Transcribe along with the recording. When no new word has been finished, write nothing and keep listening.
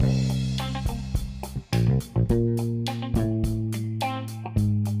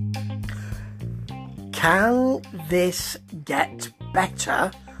Can this get better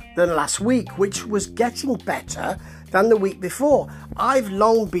than last week, which was getting better than the week before? I've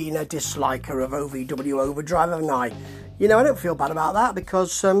long been a disliker of OVW Overdrive, haven't I? You know, I don't feel bad about that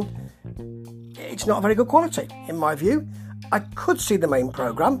because it's not very good quality, in my view. I could see the main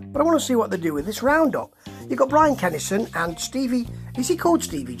programme, but I want to see what they do with this roundup. You've got Brian Kennison and Stevie. Is he called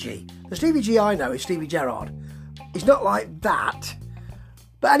Stevie G? The Stevie G I know is Stevie Gerrard. He's not like that.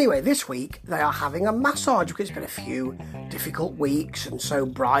 But anyway, this week they are having a massage because it's been a few difficult weeks, and so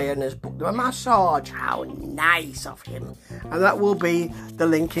Brian has booked them a massage. How nice of him. And that will be the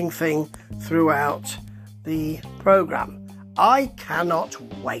linking thing throughout the programme. I cannot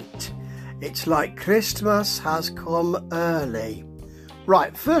wait. It's like Christmas has come early.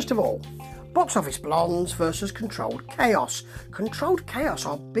 Right, first of all, Box Office Blondes versus Controlled Chaos. Controlled Chaos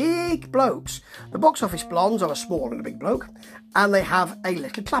are big blokes. The Box Office Blondes are a small and a big bloke, and they have a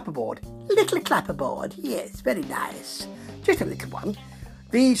little clapperboard. Little clapperboard, yes, very nice. Just a little one.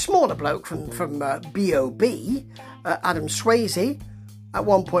 The smaller bloke from B.O.B., Adam Swayze, at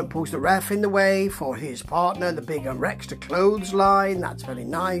one point pulls the ref in the way for his partner, the bigger Rexter clothesline. That's very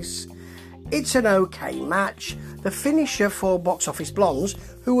nice. It's an okay match. The finisher for Box Office Blondes,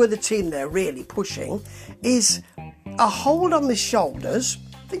 who are the team they're really pushing, is a hold on the shoulders.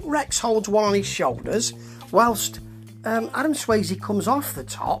 I think Rex holds one on his shoulders, whilst Adam Swayze comes off the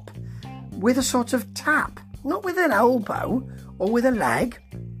top with a sort of tap. Not with an elbow, or with a leg,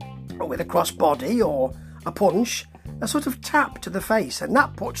 or with a crossbody, or a punch. A sort of tap to the face, and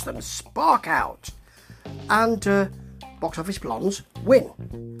that puts them spark out. And Box Office Blondes win.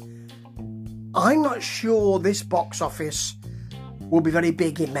 I'm not sure this box office will be very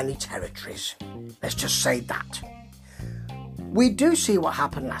big in many territories. Let's just say that. We do see what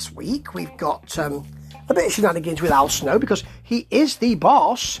happened last week. We've got a bit of shenanigans with Al Snow because he is the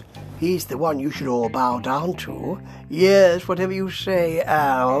boss. He's the one you should all bow down to. Yes, whatever you say,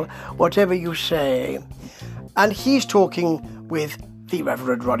 Al. Whatever you say. And he's talking with the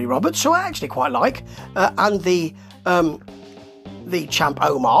Reverend Ronnie Roberts, who I actually quite like, and the champ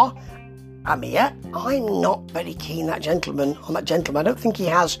Omar Amir. I'm not very keen on that gentleman. I don't think he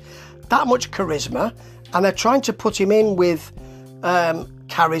has that much charisma, and they're trying to put him in with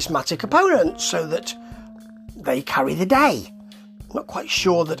charismatic opponents so that they carry the day. I'm not quite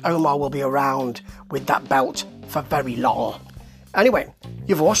sure that Omar will be around with that belt for very long. Anyway,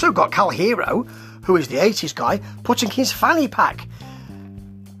 you've also got Cal Hero, who is the 80s guy, putting his fanny pack.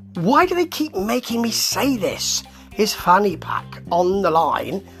 Why do they keep making me say this? His fanny pack on the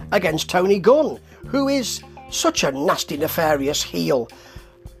line against Tony Gunn, who is such a nasty, nefarious heel.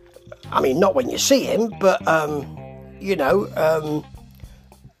 I mean, not when you see him, but,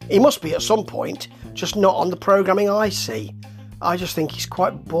 he must be at some point, just not on the programming I see. I just think he's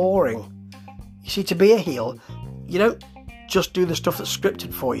quite boring. You see, to be a heel, you don't just do the stuff that's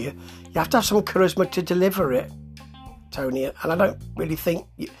scripted for you. You have to have some charisma to deliver it, Tony, and I don't really think...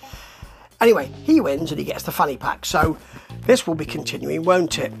 Anyway, he wins and he gets the fanny pack, so this will be continuing,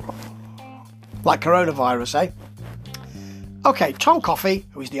 won't it? Like coronavirus, eh? Okay, Tom Coffey,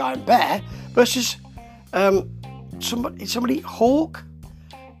 who is the Iron Bear, versus somebody Hawk?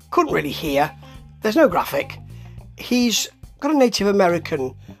 Couldn't really hear. There's no graphic. He's got a Native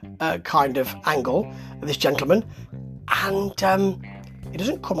American kind of angle, this gentleman, and it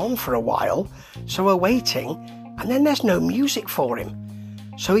doesn't come on for a while, so we're waiting, and then there's no music for him.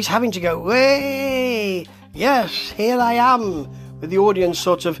 So he's having to go, way, yes, here I am, with the audience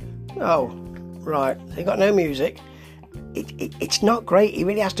sort of, oh, right, they got no music. It's not great. He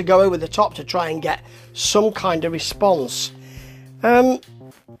really has to go over the top to try and get some kind of response.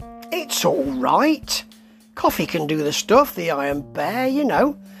 It's all right. Coffee can do the stuff, the Iron Bear, you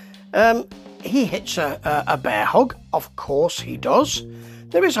know. He hits a bear hug, of course he does.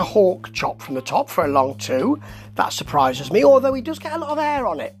 There is a hawk chop from the top for a long two. That surprises me, although he does get a lot of air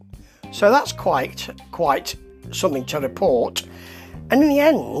on it. So that's quite something to report. And in the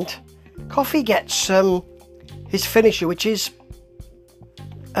end, Coffey gets his finisher, which is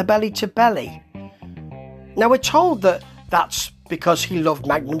a belly to belly. Now we're told that that's because he loved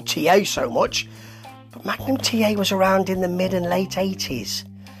Magnum TA so much, but Magnum TA was around in the mid and late 80s.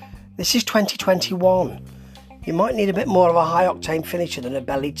 This is 2021. You might need a bit more of a high-octane finisher than a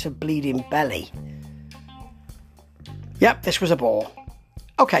belly-to-bleeding belly. Yep, this was a bore.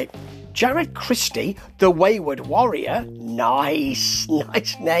 Okay, Jared Christie, the Wayward Warrior. Nice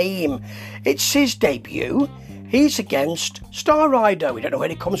name. It's his debut. He's against Star Rider. We don't know where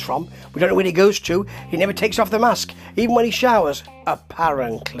he comes from. We don't know where he goes to. He never takes off the mask, even when he showers,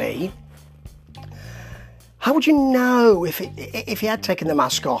 apparently. How would you know if he had taken the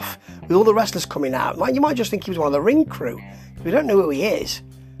mask off with all the wrestlers coming out? You might just think he was one of the ring crew. We don't know who he is.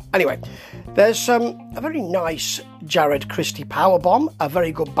 Anyway, there's a very nice Jared Christie powerbomb, a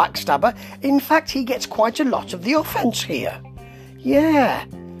very good backstabber. In fact, he gets quite a lot of the offense here. Yeah,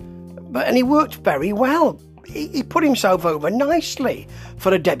 and he worked very well. He put himself over nicely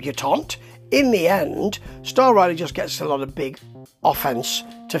for a debutante. In the end, Star Rider just gets a lot of big offense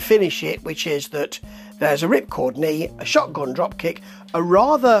to finish it, which is that there's a ripcord knee, a shotgun dropkick, a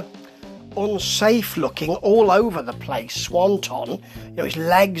rather unsafe looking all over the place swanton. His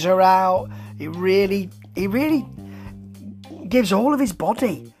legs are out. He really gives all of his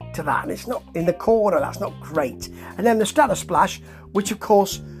body to that, and it's not in the corner. That's not great. And then the Stellar Splash, which of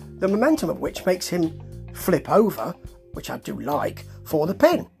course the momentum of which makes him flip over, which I do like, for the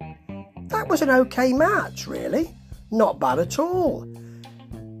pin. That was an okay match, really. Not bad at all.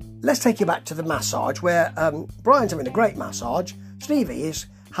 Let's take you back to the massage, where Brian's having a great massage. Stevie is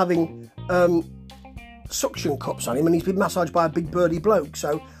having suction cups on him, and he's been massaged by a big burly bloke.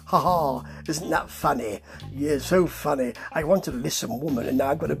 So, haha, isn't that funny? Yeah, so funny. I wanted a lissome woman, and now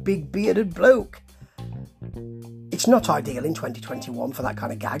I've got a big bearded bloke. It's not ideal in 2021 for that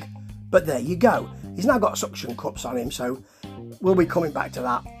kind of gag, but there you go. He's now got suction cups on him, so we'll be coming back to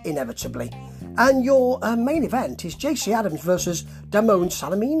that inevitably. And your main event is JC Adams versus Damone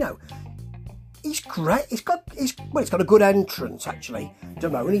Salamino. He's great. He's got a good entrance, actually,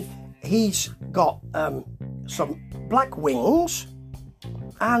 Damone. He's got some black wings,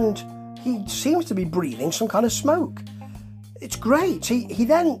 and he seems to be breathing some kind of smoke. It's great. He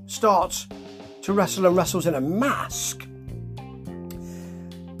then starts to wrestle and wrestles in a mask.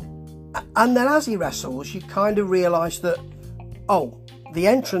 And then as he wrestles, you kind of realise that, the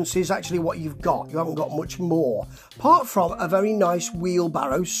entrance is actually what you've got. You haven't got much more. Apart from a very nice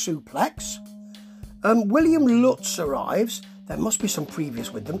wheelbarrow suplex. William Lutz arrives. There must be some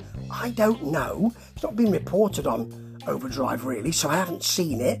previous with them. I don't know. It's not been reported on Overdrive, really, so I haven't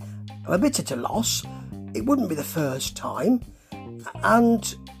seen it. I'm a bit at a loss. It wouldn't be the first time.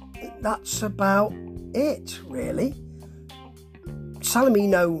 And that's about it, really.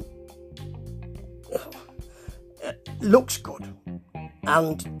 Salamino looks good.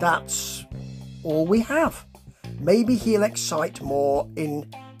 And that's all we have. Maybe he'll excite more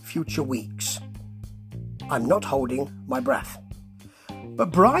in future weeks. I'm not holding my breath.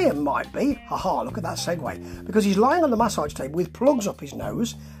 But Brian might be. Haha, look at that segue. Because he's lying on the massage table with plugs up his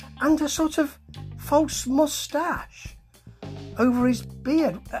nose and a sort of false moustache over his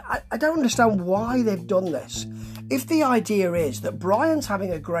beard. I don't understand why they've done this. If the idea is that Brian's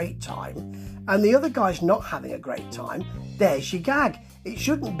having a great time and the other guy's not having a great time, there's your gag. It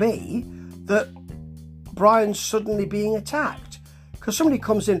shouldn't be that Brian's suddenly being attacked. Because somebody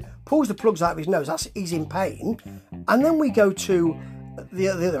comes in, pulls the plugs out of his nose, he's in pain. And then we go to the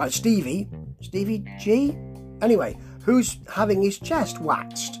other guy, Stevie G? Anyway, who's having his chest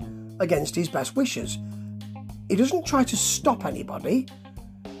waxed against his best wishes. He doesn't try to stop anybody.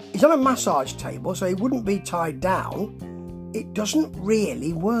 He's on a massage table, so he wouldn't be tied down. It doesn't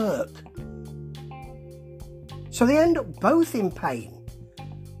really work. So they end up both in pain.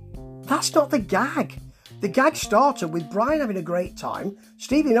 That's not the gag. The gag started with Brian having a great time,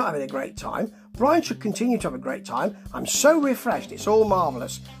 Stevie not having a great time. Brian should continue to have a great time. I'm so refreshed, it's all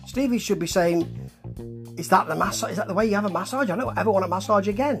marvellous. Stevie should be saying, is that the massage? Is that the way you have a massage? I don't ever want a massage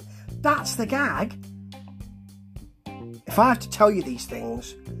again. That's the gag. If I have to tell you these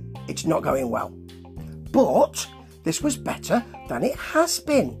things, it's not going well. But this was better than it has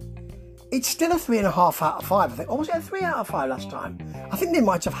been. It's still a 3.5 out of 5, I think. Or was it a 3 out of 5 last time? I think they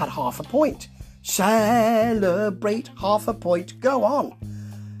might have had half a point. Celebrate half a point. Go on.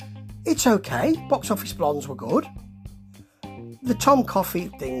 It's okay. Box office blondes were good. The Tom Coffey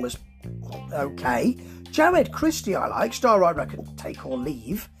thing was okay. Jared Christie I like. Star Rider I can take or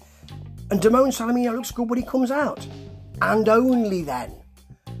leave. And Damone Salamino looks good when he comes out. And only then.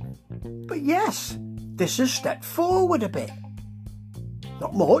 But yes, this has stepped forward a bit.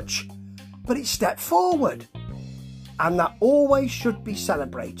 Not much, but it's stepped forward. And that always should be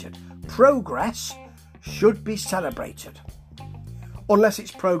celebrated. Progress should be celebrated. Unless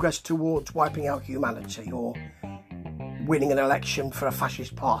it's progress towards wiping out humanity or winning an election for a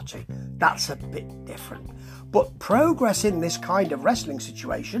fascist party. That's a bit different. But progress in this kind of wrestling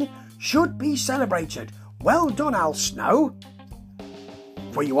situation should be celebrated. Well done, Al Snow.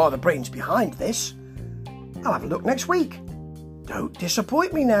 For you are the brains behind this. I'll have a look next week. Don't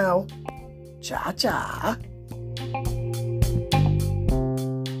disappoint me now. Ta-ta.